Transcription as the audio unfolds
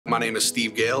My name is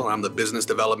Steve Gale, and I'm the Business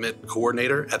Development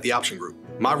Coordinator at the Option Group.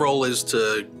 My role is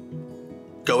to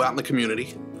go out in the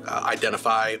community,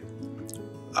 identify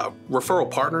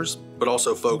referral partners, but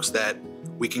also folks that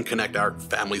we can connect our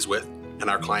families with and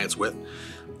our clients with.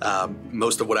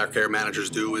 Most of what our care managers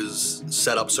do is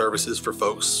set up services for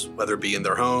folks, whether it be in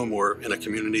their home or in a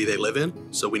community they live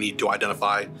in. So we need to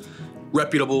identify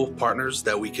reputable partners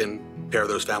that we can pair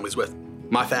those families with.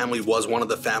 My family was one of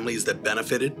the families that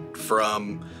benefited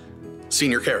from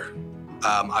senior care.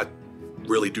 I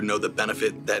really do know the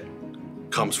benefit that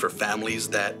comes for families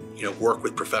that work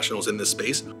with professionals in this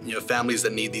space. Families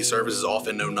that need these services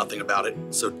often know nothing about it.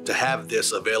 So to have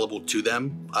this available to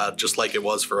them, just like it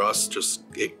was for us,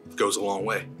 it goes a long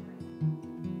way.